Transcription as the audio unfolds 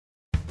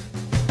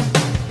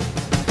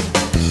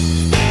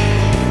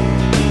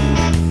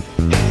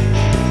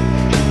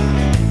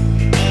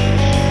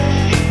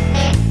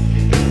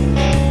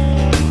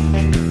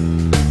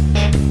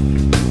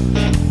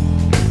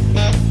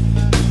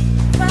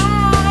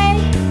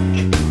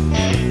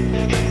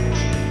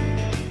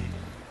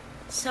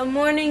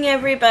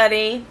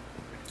everybody.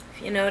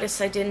 If you notice,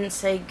 I didn't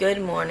say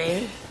good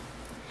morning.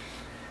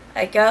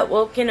 I got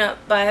woken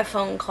up by a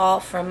phone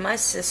call from my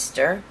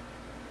sister.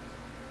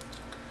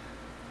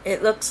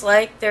 It looks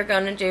like they're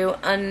going to do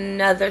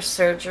another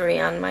surgery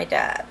on my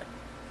dad.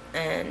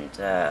 And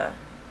I'm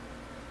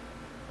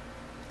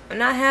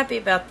not happy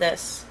about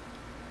this.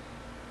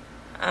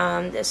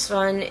 This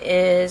one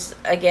is,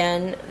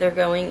 again, they're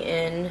going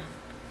in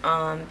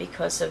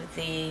because of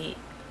the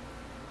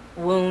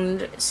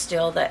wound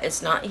still that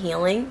is not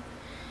healing,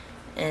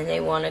 and they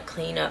want to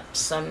clean up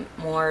some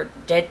more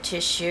dead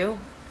tissue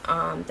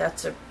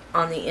that's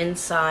on the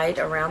inside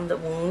around the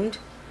wound,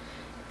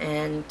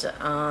 and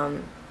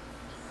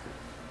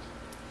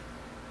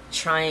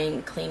try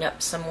and clean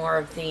up some more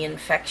of the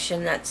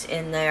infection that's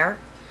in there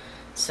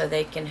so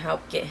they can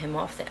help get him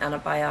off the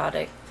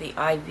antibiotic, the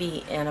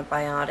IV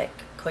antibiotic,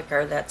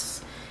 quicker.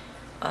 That's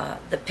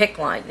the PICC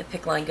line. The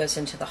PICC line goes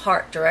into the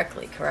heart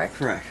directly, correct?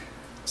 Correct.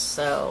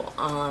 So,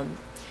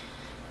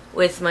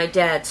 with my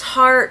dad's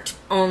heart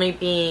only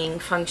being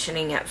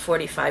functioning at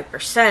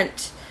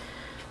 45%,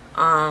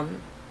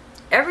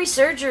 every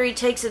surgery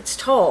takes its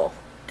toll.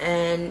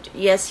 And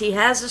yes, he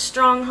has a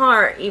strong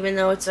heart, even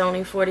though it's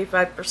only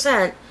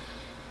 45%.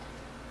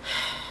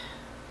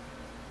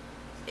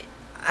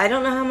 I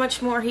don't know how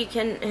much more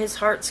his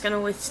heart's going to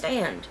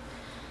withstand.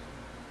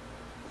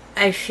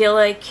 I feel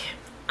like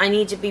I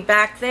need to be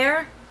back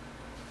there.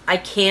 I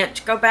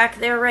can't go back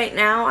there right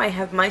now. I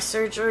have my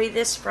surgery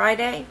this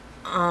Friday.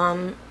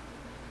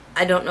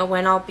 I don't know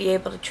when I'll be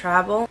able to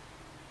travel.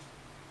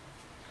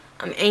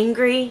 I'm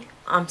angry.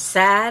 I'm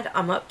sad.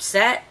 I'm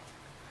upset.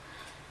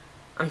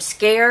 I'm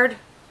scared.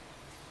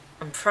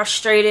 I'm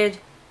frustrated.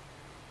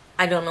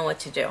 I don't know what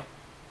to do.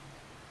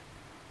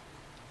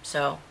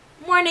 So,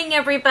 morning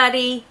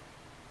everybody.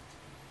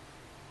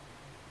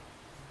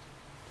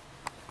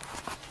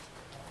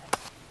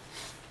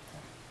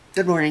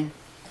 Good morning.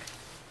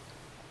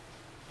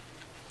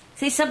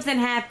 Say something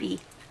happy.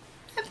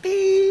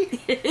 Happy.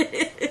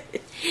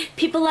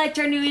 People liked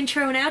our new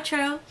intro and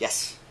outro.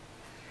 Yes.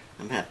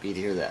 I'm happy to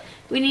hear that.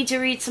 We need to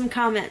read some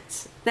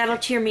comments. That'll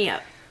cheer me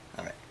up.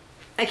 All right.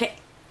 Okay.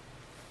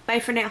 Bye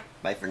for now.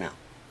 Bye for now.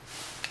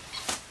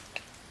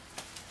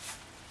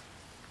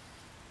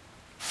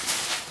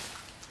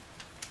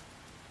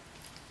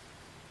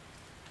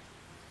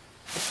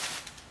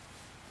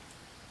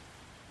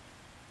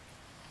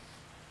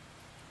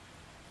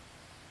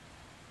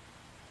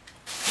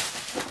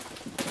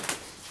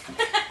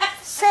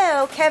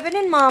 So, Kevin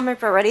and Mom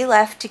have already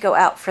left to go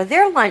out for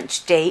their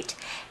lunch date,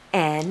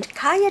 and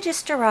Kaja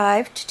just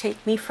arrived to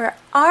take me for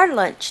our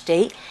lunch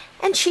date,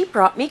 and she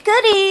brought me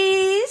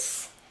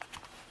goodies.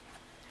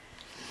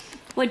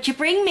 What'd you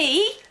bring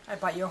me? I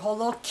bought you a whole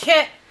little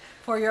kit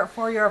for your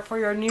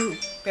new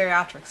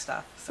bariatric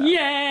stuff. So,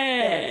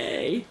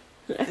 Yay!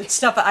 yeah. It's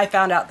stuff that I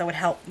found out that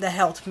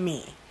helped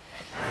me.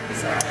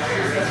 So.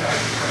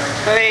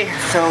 Hey,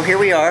 so here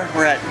we are.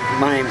 We're at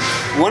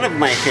one of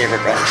my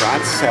favorite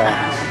restaurants,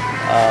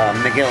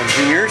 Miguel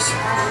Jr.'s.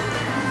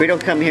 We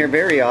don't come here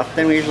very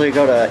often. We usually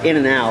go to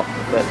In-N-Out,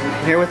 but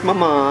I'm here with my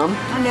mom.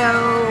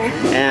 Hello.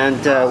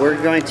 And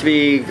we're going to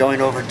be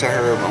going over to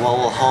her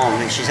mobile home,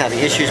 and she's having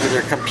issues with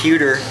her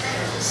computer,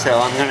 so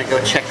I'm going to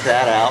go check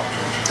that out.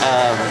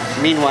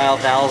 Meanwhile,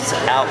 Val's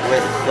out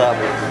with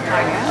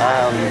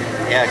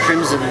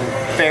Crimson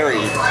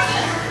Fairy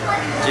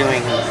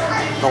doing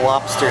the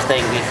lobster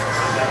thing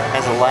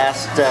as a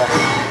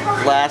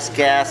last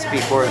gasp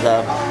before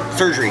the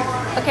surgery.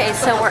 Okay,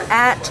 so we're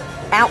at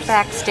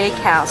Outback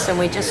Steakhouse, and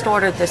we just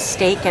ordered the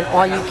steak and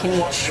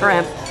all-you-can-eat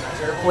shrimp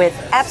with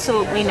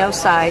absolutely no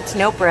sides,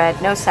 no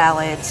bread, no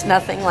salads,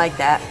 nothing like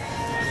that.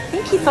 I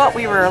think he thought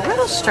we were a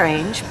little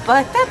strange,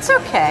 but that's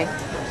okay.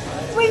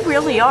 We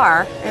really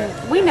are,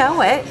 and we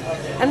know it,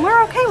 and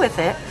we're okay with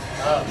it.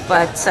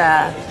 But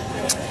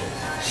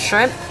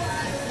shrimp,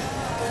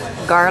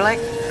 garlic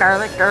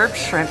herb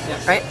shrimp,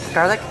 right?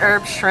 Garlic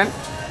herb shrimp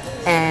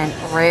and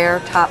rare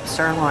top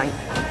sirloin.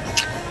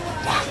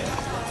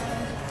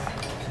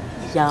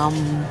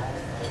 Yum.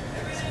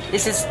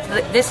 This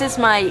is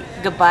my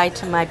goodbye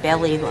to my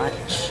belly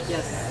lunch.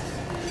 Yes.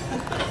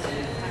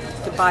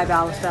 Goodbye,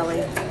 Val's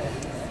belly.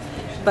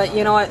 But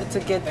you know what? It's a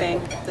good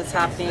thing that's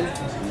happening.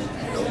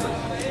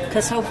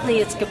 Because hopefully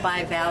it's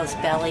goodbye Val's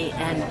belly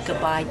and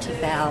goodbye to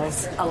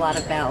a lot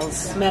of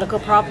Val's. Medical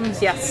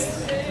problems?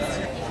 Yes.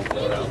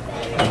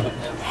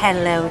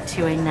 Hello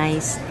to a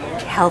nice,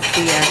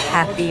 healthier,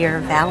 happier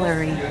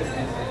Valerie.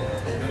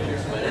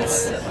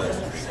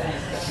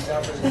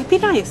 It'd be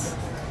nice.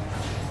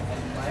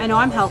 I know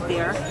I'm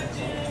healthier,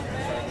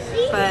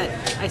 but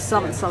I still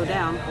haven't slowed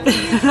down.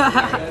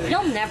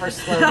 You'll never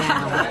slow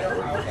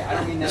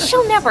down.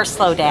 She'll never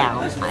slow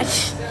down.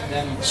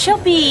 She'll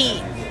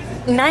be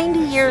 90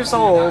 years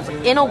old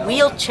in a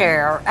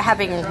wheelchair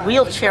having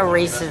wheelchair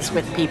races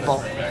with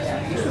people.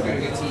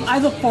 I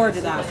look forward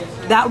to that.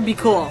 That would be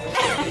cool.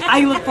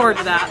 I look forward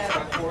to that.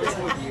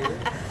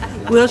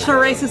 Wheelchair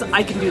races,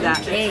 I can do that.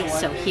 Okay,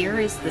 so here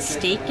is the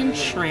steak and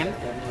shrimp.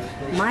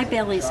 My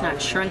belly's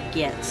not shrunk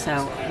yet,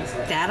 so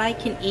that I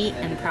can eat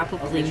and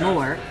probably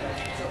more.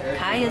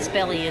 Kaja's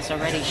belly is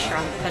already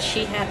shrunk because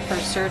she had her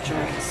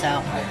surgery,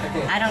 so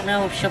I don't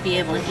know if she'll be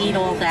able to eat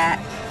all that.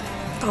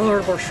 I'll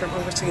order more shrimp.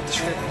 I'm just gonna get the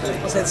shrimp.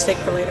 I'll save the steak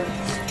for later.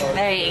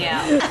 There you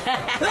go.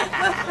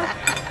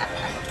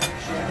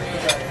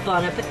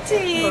 Bon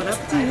appetit. Bon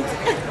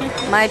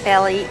appetit. My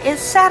belly is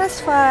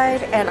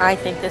satisfied, and I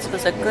think this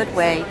was a good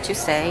way to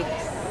say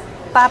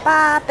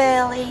bye-bye,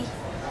 belly.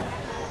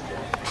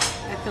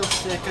 I feel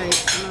sick. I ate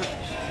too much.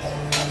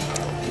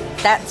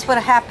 That's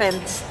what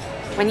happens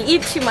when you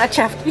eat too much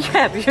after you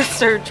have your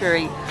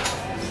surgery.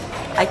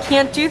 I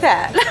can't do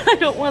that. I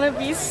don't want to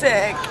be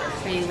sick.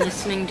 Are you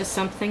listening to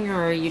something,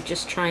 or are you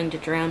just trying to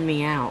drown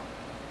me out?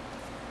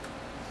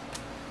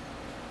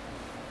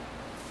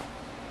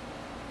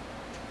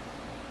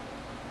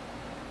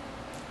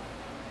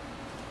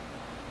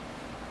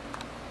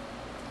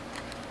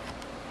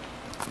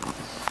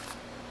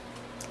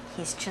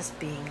 He's just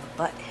being a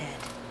butthead.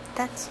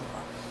 That's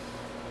all.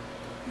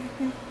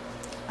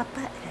 A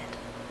butthead.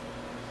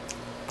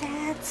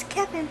 That's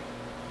Kevin.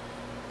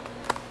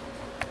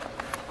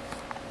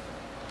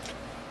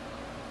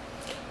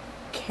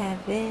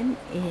 Kevin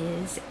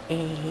is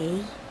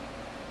a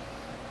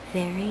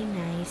very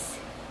nice,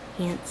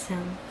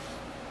 handsome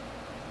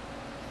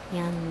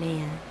young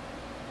man.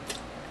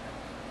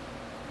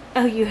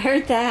 Oh, you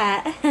heard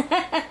that?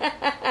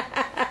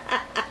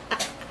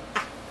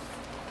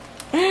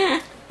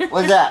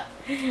 What's that?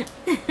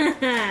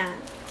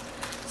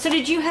 So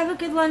did you have a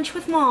good lunch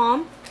with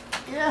Mom?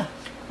 Yeah.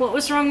 What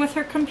was wrong with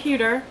her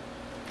computer?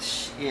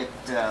 It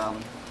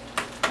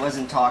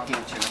wasn't talking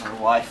to her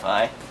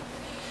Wi-Fi.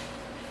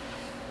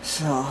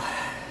 So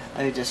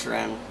I just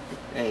ran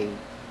a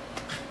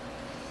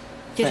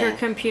Did her thing.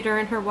 computer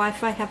and her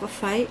Wi-Fi have a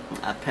fight?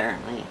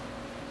 Apparently,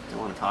 don't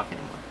want to talk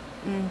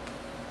anymore.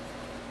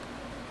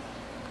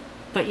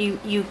 But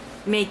you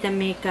made them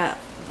make up.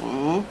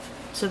 Mm-hmm.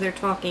 So they're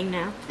talking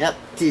now. Yep.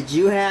 Did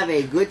you have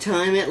a good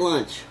time at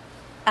lunch?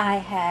 I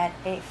had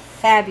a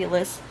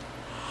fabulous...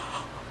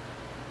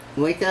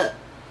 Wake up.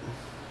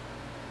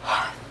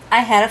 I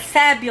had a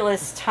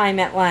fabulous time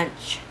at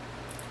lunch.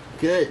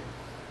 Good.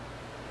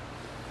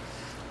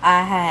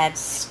 I had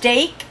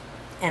steak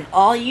and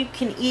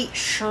all-you-can-eat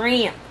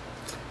shrimp.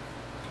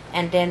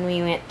 And then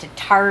we went to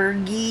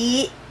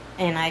Target,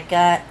 and I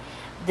got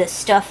the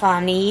stuff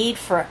I need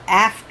for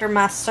after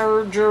my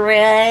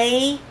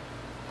surgery.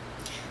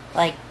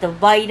 Like the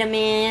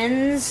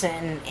vitamins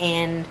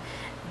and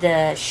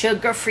the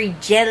sugar-free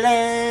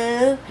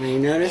Jell-O. You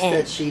notice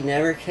that she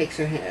never takes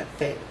her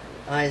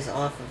eyes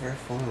off of her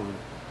phone.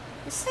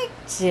 Yes, I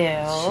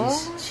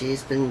do.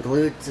 She's been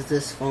glued to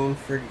this phone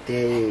for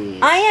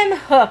days. I am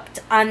hooked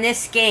on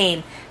this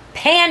game,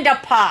 Panda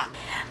Pop.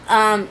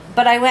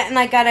 But I went and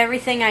I got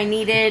everything I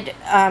needed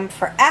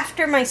for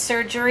after my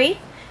surgery,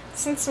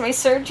 since my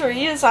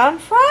surgery is on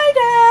Friday.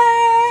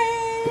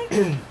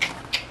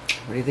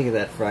 What do you think of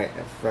that,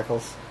 Freckles?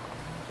 Freckles!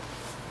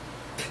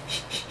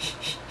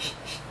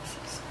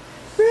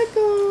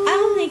 I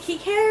don't think he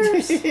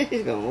cares.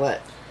 He's going,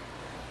 what?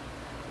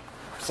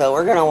 So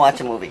we're going to watch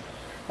a movie.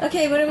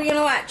 Okay, what are we going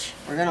to watch?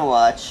 We're going to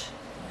watch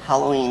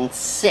Halloween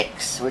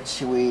 6,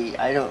 which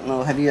I don't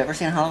know, have you ever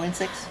seen Halloween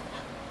 6?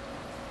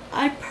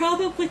 I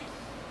probably...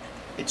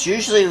 It's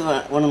usually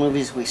one of the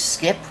movies we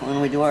skip when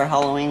we do our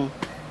Halloween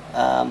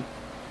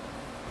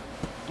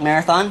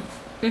marathon.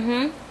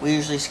 Mm-hmm. We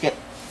usually skip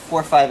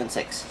 4, 5, and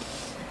 6.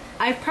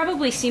 I've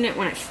probably seen it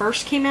when it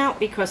first came out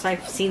because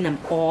I've seen them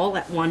all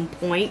at one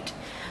point,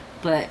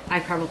 but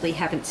I probably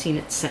haven't seen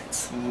it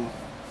since. Mm-hmm.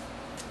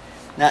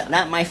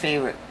 Not my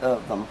favorite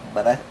of them,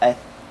 but I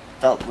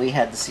felt we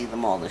had to see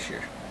them all this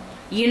year.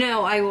 You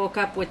know, I woke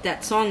up with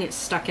that song that's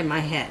stuck in my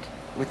head.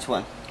 Which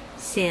one?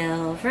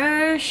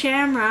 Silver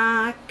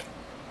Shamrock.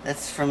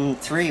 That's from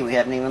 3. We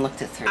haven't even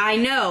looked at 3. I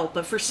know,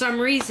 but for some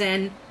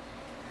reason,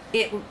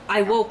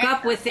 I woke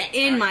up with it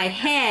in my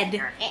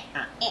head,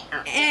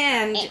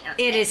 and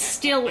it is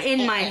still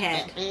in my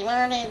head. You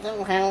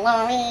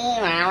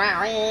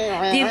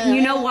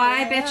know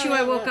why I bet you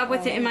I woke up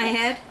with it in my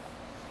head?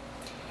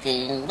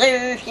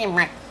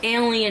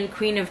 Alien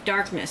Queen of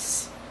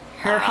Darkness.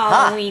 Her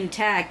Halloween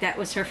tag. That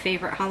was her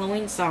favorite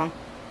Halloween song.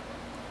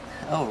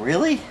 Oh,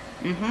 really?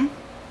 Mm-hmm.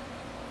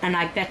 And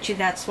I bet you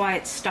that's why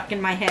it's stuck in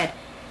my head.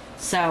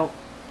 So,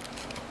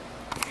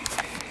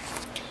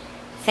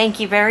 thank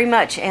you very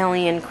much,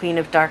 Alien Queen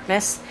of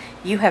Darkness.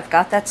 You have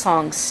got that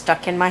song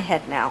stuck in my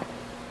head now.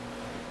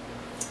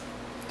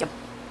 Yep.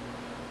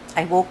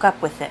 I woke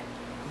up with it.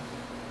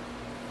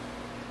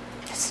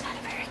 It's not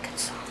a very good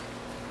song.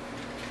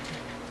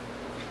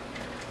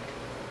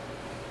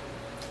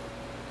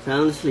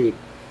 Sound asleep.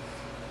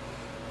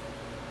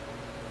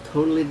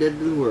 Totally dead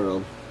to the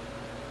world.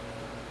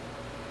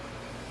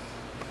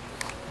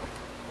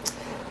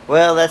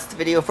 Well, that's the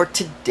video for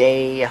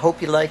today. I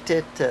hope you liked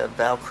it.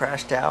 Val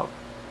crashed out.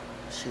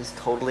 She's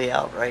totally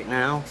out right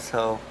now,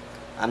 so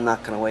I'm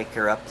not going to wake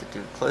her up to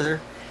do the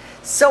closer.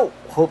 So,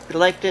 hope you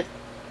liked it.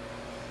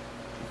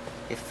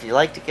 If you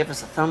liked it, give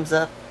us a thumbs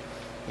up.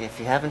 If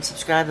you haven't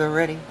subscribed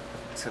already,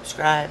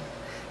 subscribe.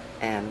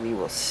 And we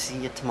will see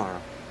you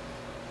tomorrow.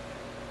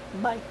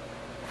 Bye.